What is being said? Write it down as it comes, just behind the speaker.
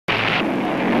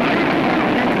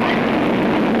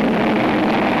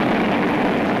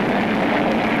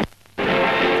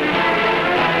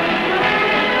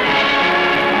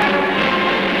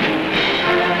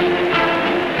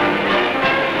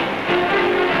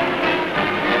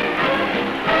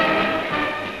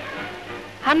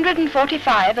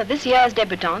145 of this year's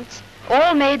debutantes,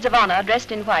 all maids of honor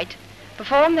dressed in white,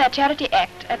 perform their charity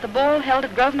act at the ball held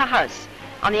at Grosvenor House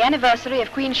on the anniversary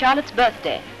of Queen Charlotte's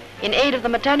birthday in aid of the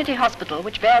maternity hospital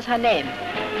which bears her name.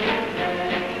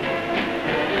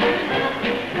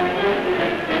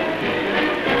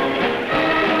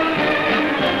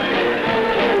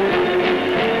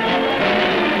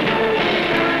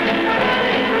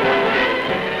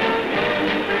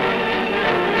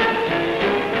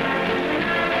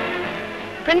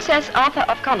 Princess Arthur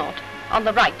of Connaught, on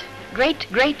the right,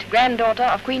 great-great-granddaughter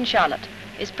of Queen Charlotte,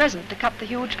 is present to cut the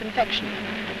huge confection.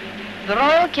 The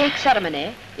royal cake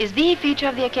ceremony is the feature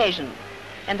of the occasion,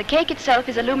 and the cake itself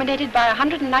is illuminated by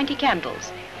 190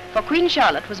 candles, for Queen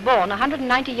Charlotte was born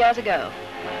 190 years ago.